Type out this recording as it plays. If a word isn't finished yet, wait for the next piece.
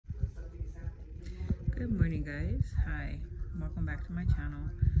Good morning, guys. Hi, welcome back to my channel.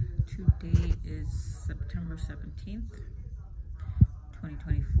 Today is September 17th,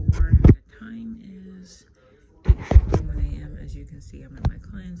 2024. The time is 8:51 a.m. As you can see, I'm at my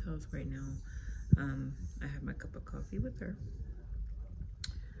client's house right now. I have my cup of coffee with her.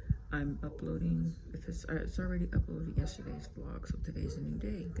 I'm uploading, if it's already uploaded yesterday's vlog, so today's a new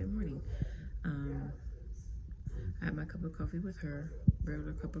day. Good morning. I have my cup of coffee with her,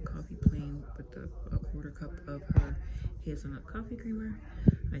 regular cup of coffee plain with a quarter cup of her hazelnut coffee creamer.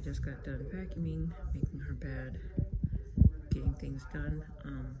 I just got done vacuuming, making her bed, getting things done.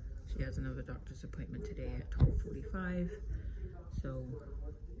 She has another doctor's appointment today at 12:45. So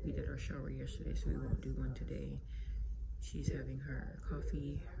we did our shower yesterday, so we won't do one today. She's having her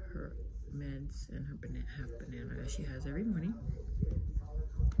coffee, her meds, and her half banana that she has every morning.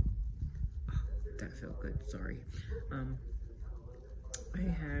 That felt good, sorry. I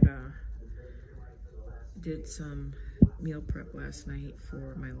had did some meal prep last night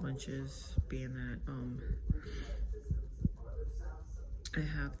for my lunches, being that I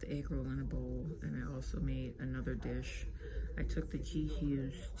have the egg roll in a bowl, and I also made another dish. I took the G.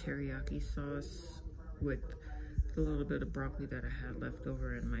 Hughes teriyaki sauce with a little bit of broccoli that I had left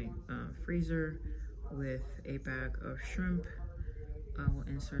over in my freezer with a bag of shrimp. I will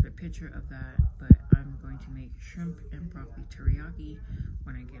insert a picture of that, but I'm going to make shrimp and broccoli teriyaki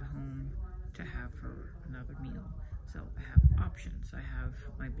when I get home to have for another meal. So I have options. I have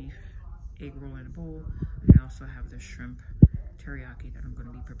my beef egg roll in a bowl, and I also have the shrimp teriyaki that I'm going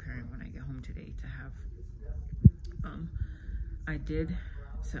to be preparing when I get home today to have. I did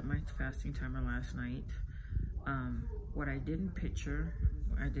set my fasting timer last night. What I didn't picture,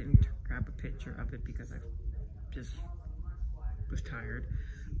 I didn't grab a picture of it because I just was tired.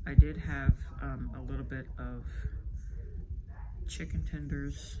 I did have a little bit of chicken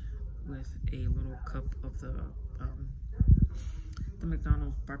tenders with a little cup of the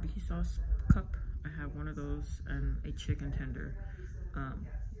McDonald's barbecue sauce cup. I have one of those and a chicken tender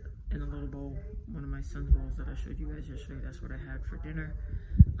in a little bowl, one of my son's bowls that I showed you guys yesterday. That's what I had for dinner,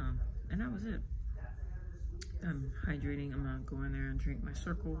 and that was it. I'm hydrating. I'm gonna go in there and drink my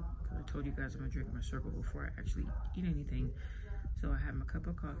Circle, because I told you guys I'm gonna drink my Circle before I actually eat anything. So I have my cup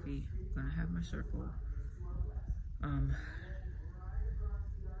of coffee, I'm gonna have my Circle. And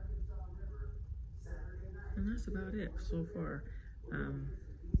that's about it so far.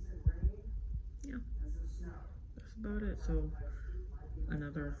 Yeah, that's about it. So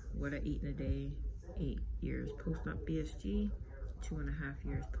another what I eat in a day, 8 years post-op BSG, 2.5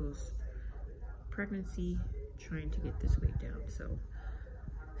 years post-pregnancy, trying to get this weight down. So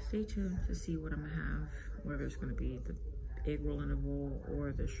stay tuned to see what I'm gonna have, whether it's gonna be the egg roll in a bowl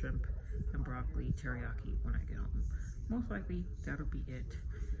or the shrimp and broccoli teriyaki when I get home. Most likely that'll be it.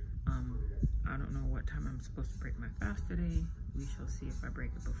 I don't know what time I'm supposed to break my fast today. We shall see if I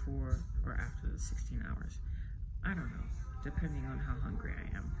break it before or after the 16 hours. I don't know, depending on how hungry I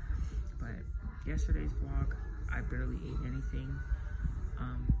am. But yesterday's vlog, I barely ate anything.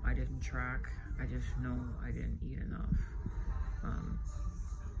 I didn't track. I just know I didn't eat enough.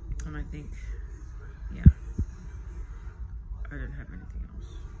 And I think, yeah, I didn't have anything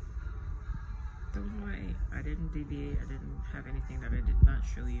else. That was why I didn't deviate. I didn't have anything that I did not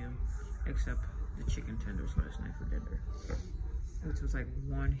show you, except the chicken tenders last night for dinner, which was like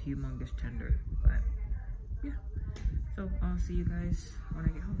one humongous tender. But yeah, so I'll see you guys when I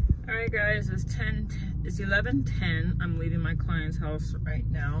get home. All right, guys, it's 11:10. I'm leaving my client's house right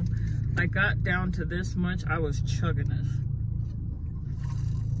now. I got down to this much. I was chugging this.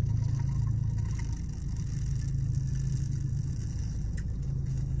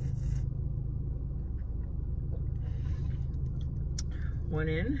 Went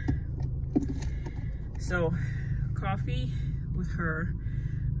in. So coffee with her,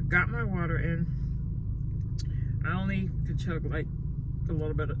 got my water in. I only could chug like a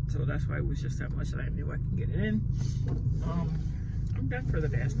little bit, so that's why it was just that much that I knew I could get it in. I'm done for the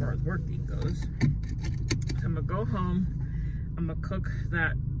day as far as working goes. So I'm gonna go home. I'm gonna cook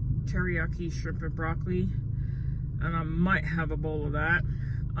that teriyaki shrimp and broccoli, and I might have a bowl of that.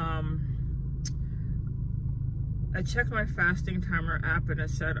 I checked my fasting timer app and it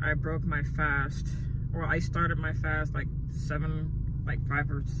said I broke my fast, or I started my fast like 5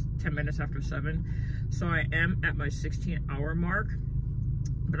 or 10 minutes after 7. So I am at my 16-hour mark,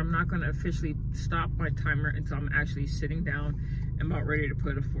 but I'm not going to officially stop my timer until I'm actually sitting down and about ready to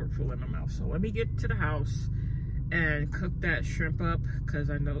put a forkful in my mouth. So let me get to the house and cook that shrimp up, because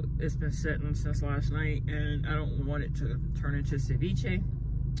I know it's been sitting since last night and I don't want it to turn into ceviche.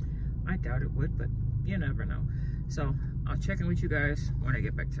 I doubt it would, but you never know. So I'll check in with you guys when I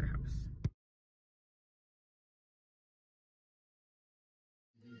get back to the house.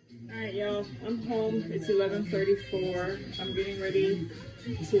 Alright y'all, I'm home. It's 11:34. I'm getting ready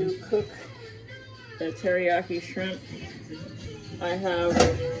to cook the teriyaki shrimp. I have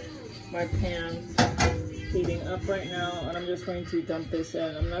my pan heating up right now, and I'm just going to dump this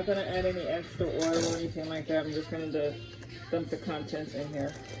in. I'm not going to add any extra oil or anything like that. I'm just going to dump the contents in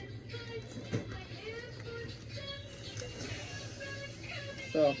here.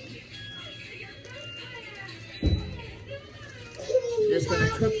 So, just going to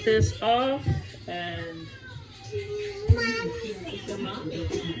cook this off and... What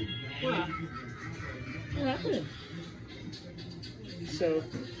happened? So,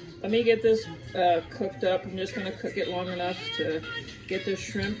 let me get this cooked up. I'm just going to cook it long enough to get the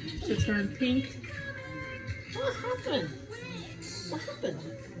shrimp to turn pink. What happened? What happened?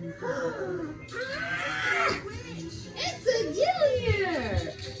 It's a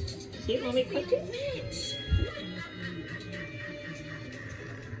junior! See, let me cook it.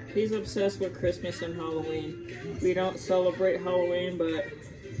 He's obsessed with Christmas and Halloween. We don't celebrate Halloween, but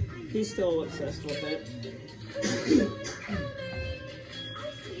he's still obsessed with it.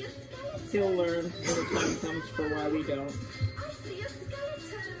 He'll learn when the time comes for why we don't.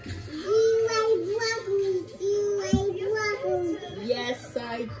 Yes,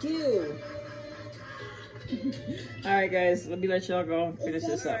 I do. Alright guys, let me let y'all go and finish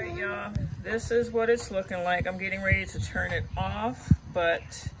this up. Alright y'all, this is what it's looking like. I'm getting ready to turn it off,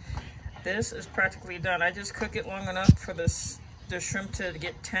 but this is practically done. I just cook it long enough for the shrimp to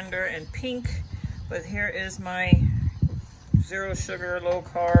get tender and pink. But here is my 0 sugar, low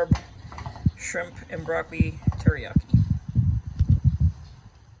carb shrimp and broccoli teriyaki.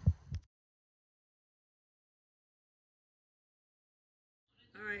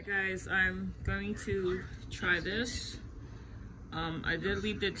 Alright guys, I'm going to try this. I did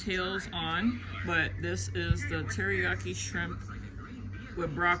leave the tails on, but this is the teriyaki shrimp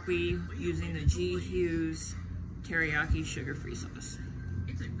with broccoli using the G. Hughes teriyaki sugar-free sauce.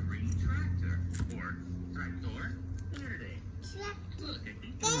 It's a great tractor or tractor. Look at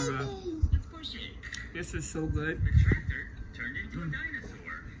let's push it. This is so good. The tractor turned into a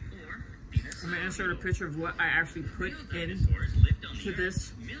dinosaur. I'm gonna insert a picture of what I actually put in to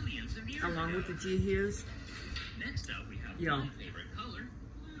this, along with the G. Hughes. Next up, we have my favorite color,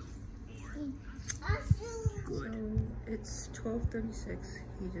 blue. Good. So it's 12:36.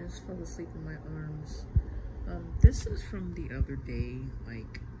 He just fell asleep in my arms. This is from the other day,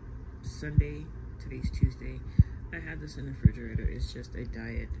 like Sunday. Today's Tuesday. I had this in the refrigerator. It's just a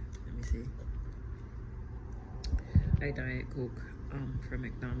diet. Let me see. A Diet Coke from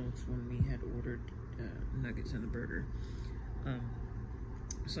McDonald's when we had ordered nuggets and a burger.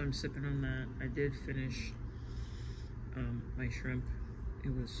 So I'm sipping on that. I did finish my shrimp.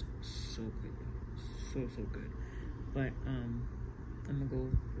 It was so good. So good. But I'm gonna go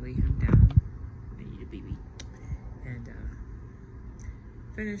lay him down. I need a baby. And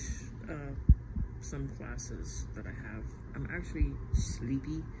finish some classes that I have. I'm actually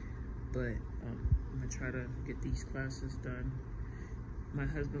sleepy, but I'm gonna try to get these classes done. My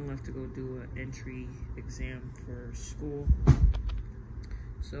husband left to go do an entry exam for school,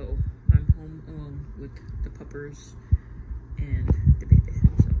 so I'm home alone with the puppers and the baby.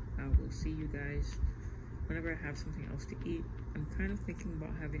 So I will see you guys whenever I have something else to eat. I'm kind of thinking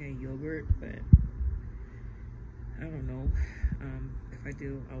about having a yogurt, but I don't know. If I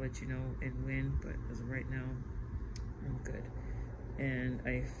do, I'll let you know and when, but as of right now, I'm good. And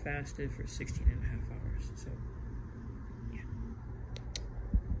I fasted for 16 and a half hours, so yeah.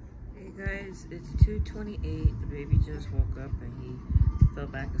 Hey guys, it's 2:28. The baby just woke up and he fell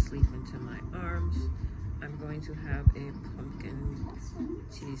back asleep into my arms. I'm going to have a pumpkin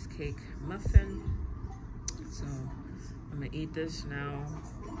cheesecake muffin. So I'm gonna eat this now,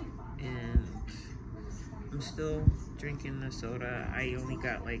 and I'm still drinking the soda. I only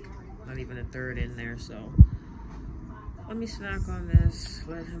got like not even a third in there, so let me snack on this,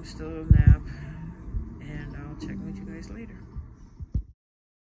 let him still nap, and I'll check with you guys later.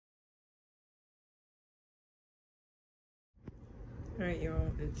 Alright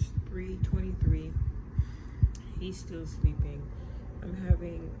y'all, it's 3:23. He's still sleeping. I'm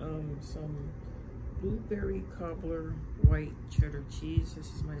having some blueberry cobbler white cheddar cheese.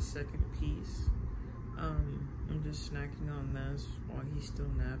 This is my second piece. I'm just snacking on this while he's still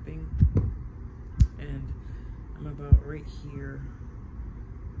napping, and I'm about right here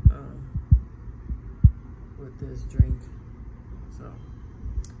with this drink. So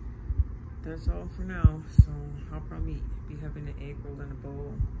that's all for now. So I'll probably be having an egg roll in a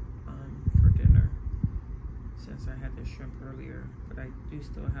bowl for dinner, since I had the shrimp earlier, but I do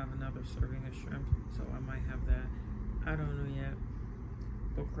still have another serving of shrimp, so I might have that. I don't know yet.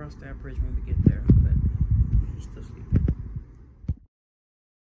 we'll cross that bridge when we get there, but she's still sleeping.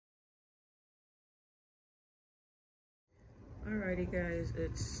 Alrighty guys,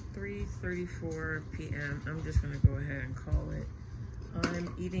 it's 3:34 p.m. I'm just gonna go ahead and call it.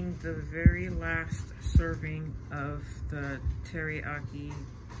 I'm eating the very last serving of the teriyaki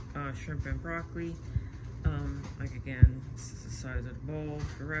shrimp and broccoli. Like again, this is the size of the bowl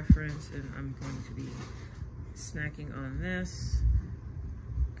for reference, and I'm going to be snacking on this.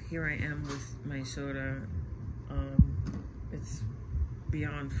 Here I am with my soda. It's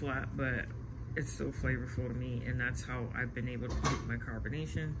beyond flat, but it's so flavorful to me, and that's how I've been able to keep my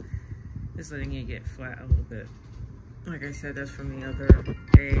carbonation, is letting it get flat a little bit. Like I said, that's from the other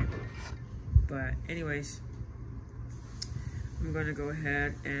day. But anyways, I'm gonna go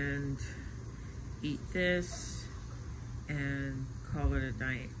ahead and eat this and call it a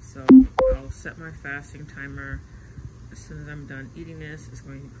night. So I'll set my fasting timer as soon as I'm done eating this. It's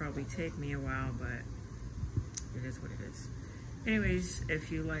going to probably take me a while, but it is what it is. Anyways,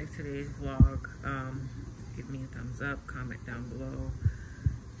 if you like today's vlog, give me a thumbs up, comment down below,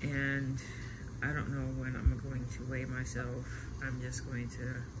 and I don't know when I'm going to weigh myself. I'm just going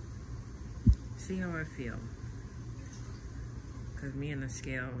to see how I feel, because me and the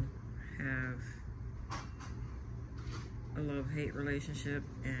scale have a love-hate relationship,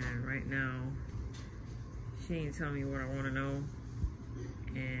 and right now she ain't telling me what I want to know,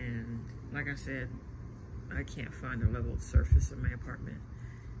 and like I said, I can't find a leveled surface in my apartment.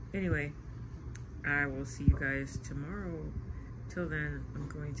 Anyway, I will see you guys tomorrow. Till then, I'm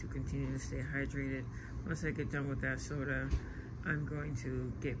going to continue to stay hydrated. Once I get done with that soda, I'm going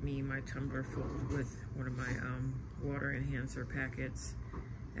to get me my tumbler filled with one of my water enhancer packets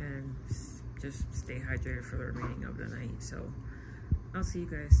and just stay hydrated for the remaining of the night. So I'll see you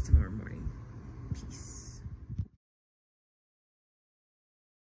guys tomorrow morning. Peace.